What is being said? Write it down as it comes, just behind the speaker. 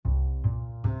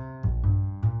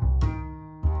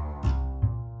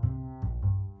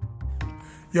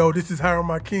Yo, this is Hiram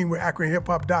Marking with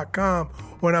AkronHipHop.com.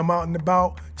 When I'm out and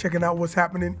about, checking out what's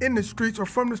happening in the streets or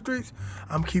from the streets,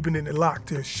 I'm keeping it locked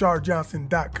to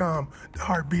SharJohnson.com, the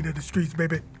heartbeat of the streets,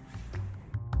 baby.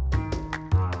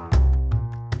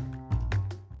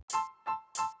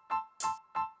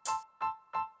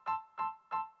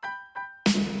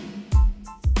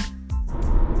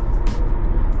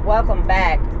 Welcome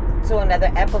back to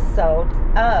another episode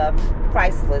of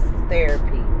Priceless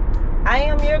Therapy. I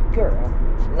am your girl,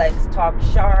 Let's Talk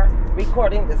Shar,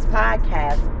 recording this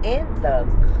podcast in the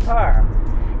car.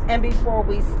 And before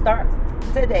we start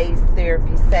today's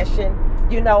therapy session,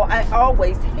 you know I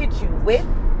always hit you with,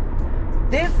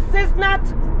 this is not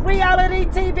reality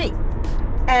TV.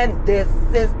 And this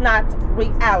is not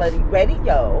reality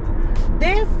radio.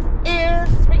 This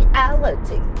is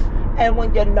reality. And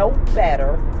when you know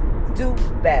better, do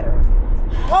better.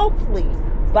 Hopefully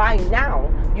by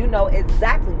now you know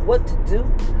exactly what to do,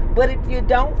 but if you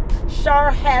don't,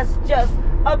 Shar has just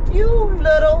a few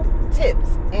little tips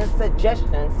and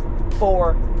suggestions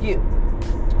for you.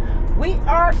 We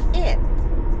are in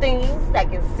things that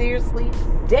can seriously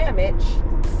damage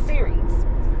series.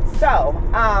 So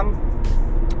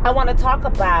I want to talk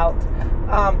about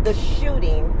the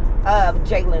shooting of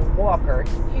Jayland Walker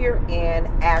here in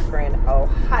Akron,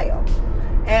 Ohio.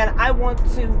 And I want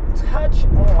to touch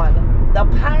on the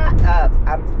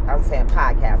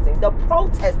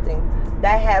protesting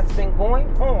that has been going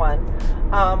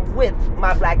on with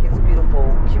my Black is Beautiful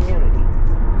community.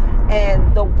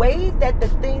 And the way that the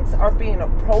things are being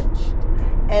approached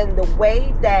and the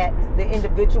way that the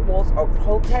individuals are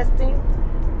protesting,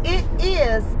 it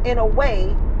is in a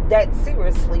way that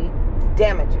seriously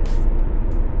damages.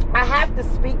 I have to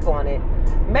speak on it,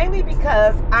 mainly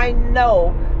because I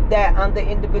know that the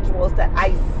individuals that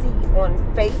I see on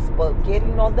Facebook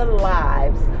getting on the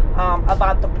lives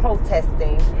about the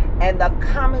protesting and the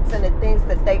comments and the things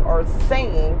that they are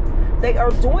saying, they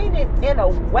are doing it in a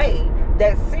way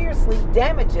that seriously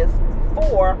damages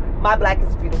for my Black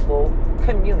is Beautiful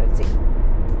community.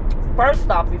 First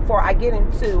off, before I get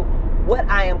into what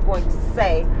I am going to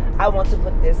say, I want to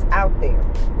put this out there.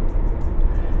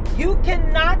 You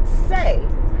cannot say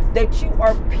that you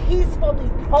are peacefully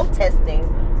protesting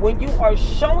when you are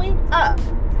showing up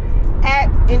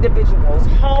at individuals'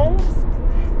 homes,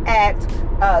 at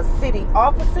city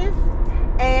offices,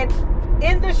 and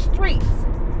in the streets,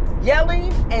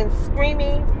 yelling and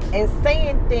screaming and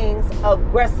saying things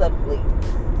aggressively.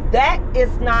 That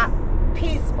is not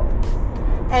peaceful.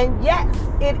 And yes,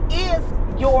 it is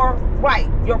your right,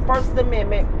 your First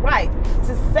Amendment right,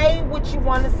 to say what you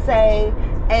want to say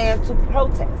and to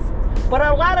protest. But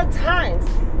a lot of times,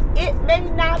 it may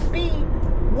not be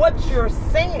what you're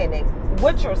saying,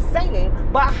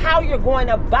 but how you're going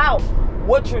about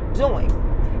what you're doing.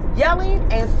 Yelling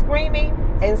and screaming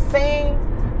and saying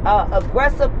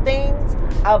aggressive things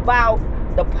about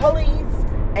the police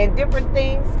and different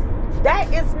things,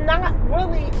 that is not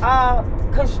really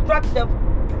constructive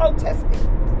protesting.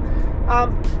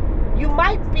 You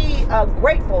might be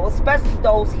grateful, especially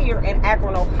those here in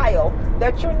Akron, Ohio,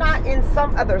 that you're not in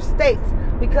some other states,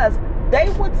 because they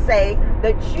would say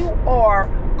that you are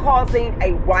causing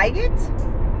a riot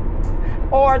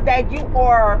or that you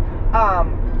are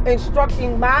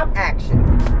instructing mob action.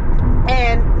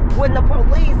 And when the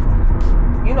police,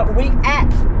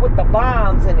 react with the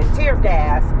bombs and the tear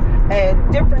gas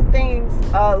and different things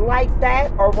like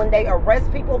that, or when they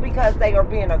arrest people because they are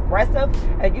being aggressive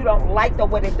and you don't like the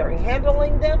way that they're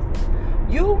handling them,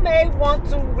 you may want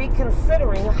to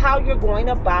reconsidering how you're going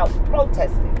about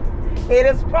protesting. It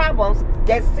is problems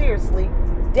that seriously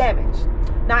damage.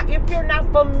 Now, if you're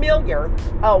not familiar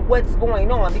what's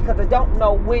going on, because I don't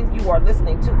know when you are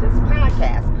listening to this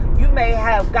podcast, you may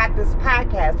have got this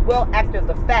podcast well after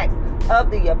the fact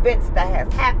of the events that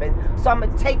has happened. So I'm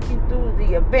going to take you through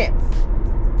the events.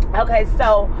 Okay,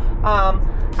 so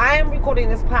I am recording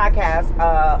this podcast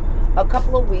a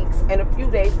couple of weeks and a few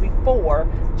days before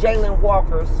Jayland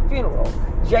Walker's funeral.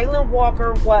 Jayland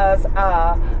Walker was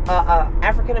an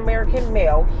African-American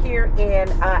male here in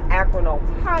Akron,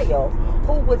 Ohio,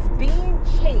 who was being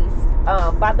chased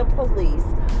by the police.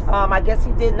 I guess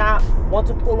he did not want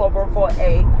to pull over for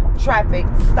a traffic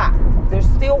stop. There's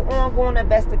still ongoing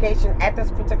investigation at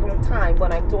this particular time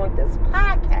when I'm doing this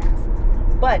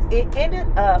podcast. But it ended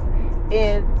up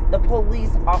in the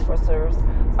police officers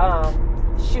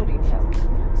shooting him.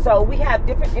 So we have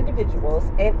different individuals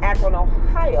in Akron,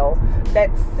 Ohio that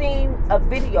seen a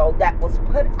video that was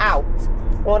put out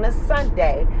on a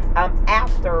Sunday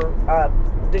after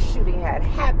the shooting had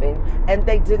happened, and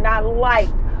they did not like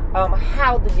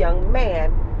how the young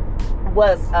man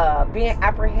was being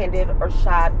apprehended or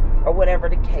shot or whatever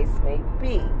the case may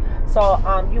be. So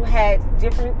you had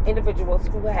different individuals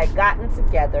who had gotten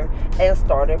together and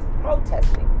started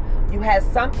protesting. You had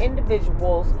some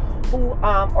individuals who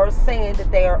are saying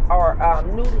that they are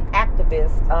newly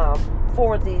activists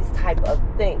for these type of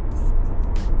things.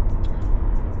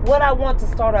 What I want to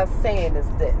start off saying is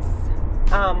this.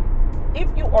 If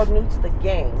you are new to the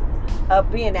game of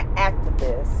being an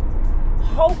activist,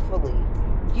 hopefully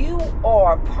you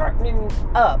are partnering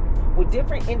up with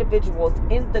different individuals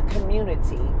in the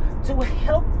community to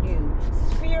help you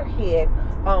spearhead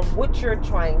what you're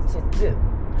trying to do.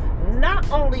 Not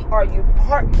only are you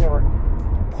partnering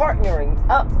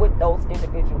up with those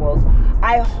individuals,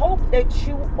 I hope that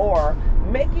you are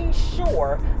making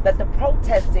sure that the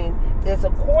protesting is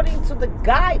according to the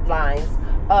guidelines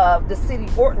of the city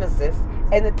ordinances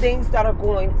and the things that are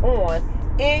going on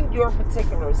in your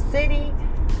particular city,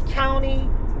 county,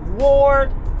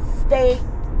 ward, state,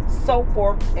 so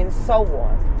forth and so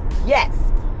on. Yes,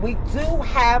 we do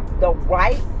have the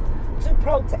right to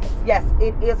protest. Yes,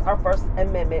 it is our First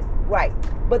Amendment right.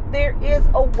 But there is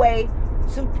a way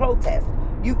to protest.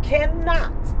 You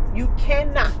cannot,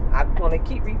 I'm going to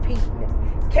keep repeating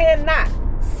it, cannot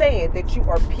say that you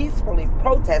are peacefully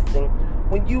protesting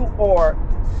when you are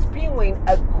spewing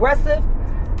aggressive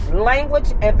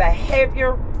language and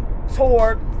behavior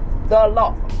toward the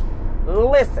law.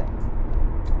 Listen,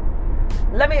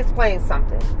 let me explain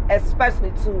something,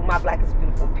 especially to my Black is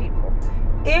Beautiful people.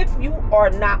 If you are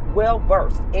not well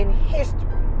versed in history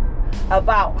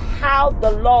about how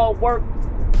the law works,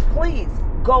 please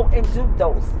go and do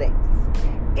those things.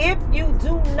 If you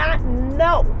do not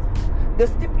know the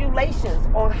stipulations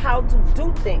on how to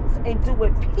do things and do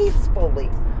it peacefully,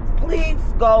 please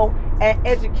go and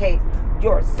educate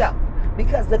yourself.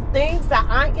 Because the things that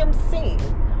I am seeing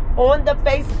on the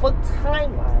Facebook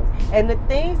timeline and the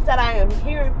things that I am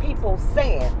hearing people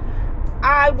saying,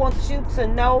 I want you to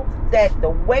know that the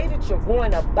way that you're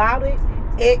going about it,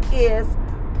 it is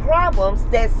problems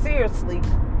that seriously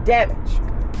damage.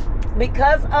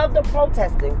 Because of the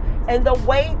protesting and the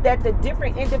way that the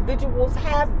different individuals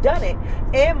have done it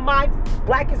in my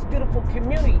Black is Beautiful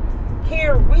community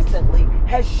here recently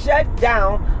has shut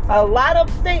down a lot of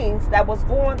things that was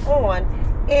going on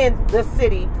in the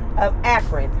city of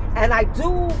Akron. And I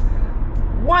do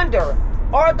wonder,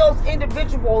 are those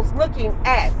individuals looking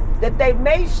at that they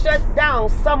may shut down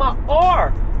some of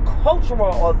our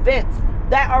cultural events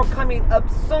that are coming up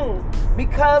soon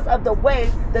because of the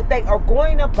way that they are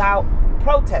going about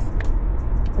protesting?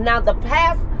 Now,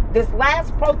 this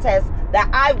last protest that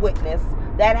I witnessed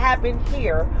that happened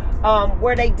here,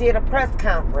 where they did a press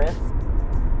conference,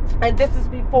 and this is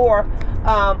before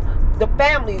the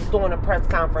families doing a press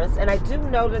conference, and I do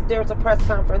know that there's a press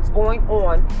conference going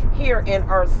on here in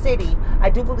our city.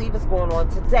 I do believe it's going on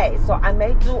today, so I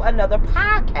may do another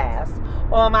podcast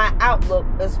on my outlook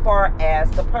as far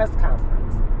as the press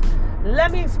conference.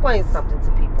 Let me explain something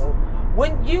to people.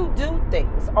 When you do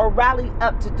things or rally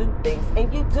up to do things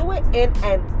and you do it in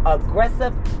an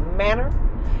aggressive manner,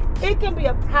 it can be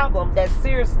a problem that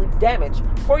seriously damage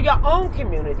for your own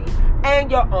community and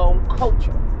your own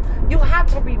culture. You have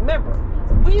to remember,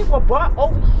 we were brought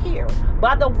over here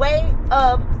by the way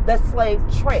of the slave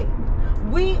trade.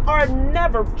 We are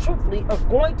never truthfully or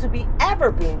going to be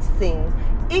ever being seen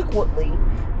equally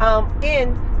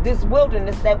in this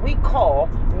wilderness that we call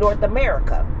North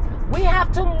America. We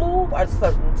have to move a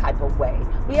certain type of way.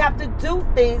 We have to do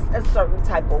things a certain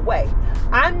type of way.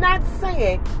 I'm not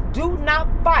saying do not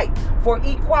fight for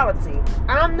equality.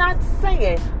 I'm not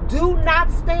saying do not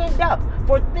stand up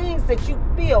for things that you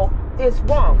feel is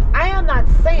wrong. I am not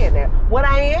saying that. What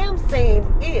I am saying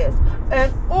is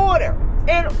in order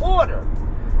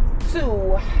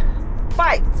to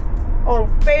fight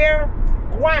on fair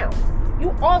ground,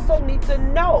 you also need to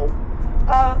know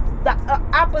the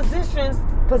opposition's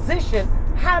position,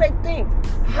 how they think,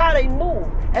 how they move,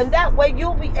 and that way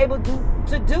you'll be able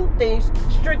to do things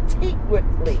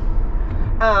strategically.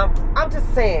 I'm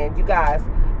just saying, you guys,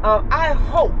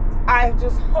 I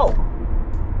just hope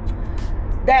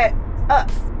that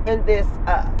us in this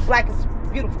Black is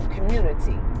Beautiful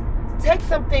community take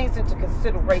some things into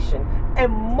consideration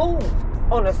and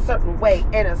move on a certain way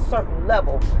and a certain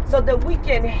level so that we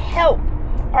can help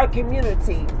our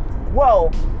community grow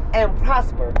and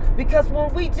prosper. Because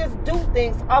when we just do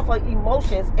things off of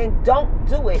emotions and don't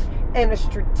do it in a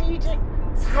strategic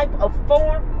type of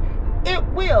form, it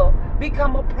will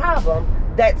become a problem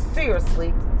that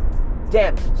seriously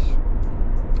damage.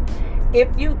 If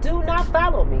you do not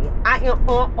follow me, I am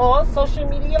on all social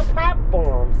media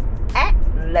platforms at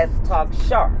Let's Talk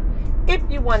Sharp. If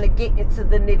you want to get into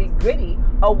the nitty-gritty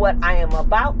of what I am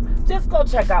about, just go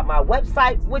check out my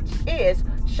website, which is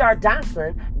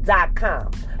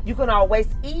SharJohnson.com. You can always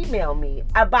email me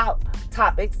about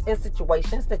topics and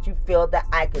situations that you feel that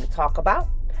I can talk about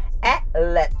at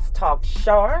Let's Talk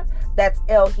Shar. That's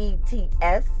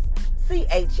LETSCHAR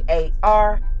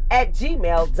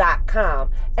 @gmail.com.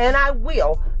 And I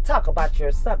will talk about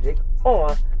your subject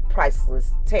on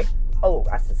Priceless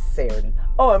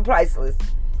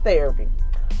Therapy.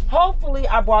 Hopefully,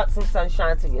 I brought some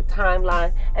sunshine to your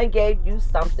timeline and gave you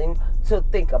something to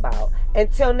think about.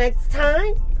 Until next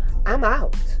time, I'm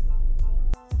out.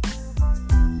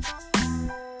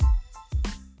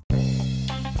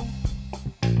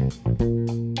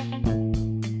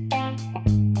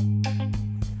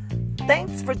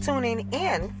 Thanks for tuning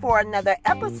in for another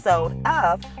episode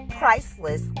of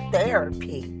Priceless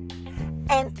Therapy.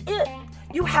 And if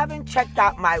you haven't checked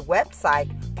out my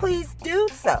website, please do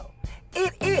so.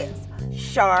 It is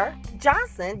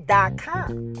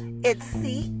SharJohnson.com. It's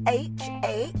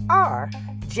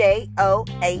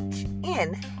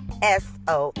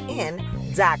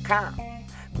CharJohnson.com.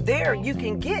 There you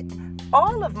can get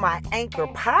all of my Anchor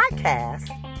podcasts.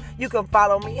 You can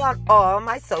follow me on all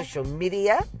my social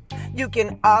media. You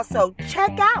can also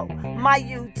check out my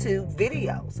YouTube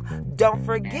videos. Don't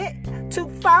forget to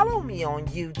follow me on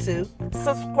YouTube,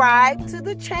 subscribe to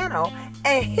the channel,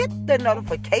 and hit the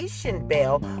notification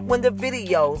bell when the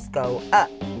videos go up.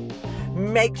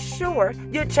 Make sure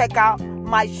you check out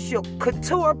my Shook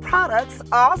Couture products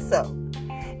also.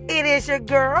 It is your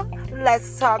girl,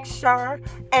 Let's Talk Shar,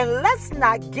 and let's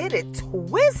not get it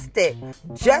twisted,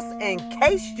 just in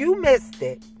case you missed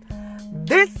it.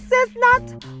 This is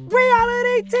not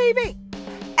reality TV,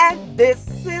 and this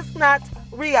is not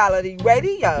reality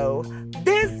radio.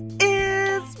 This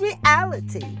is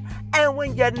reality. And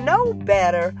when you know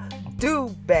better,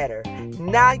 do better.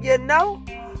 Now you know.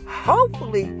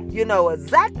 Hopefully you know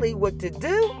exactly what to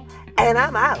do. And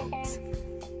I'm out.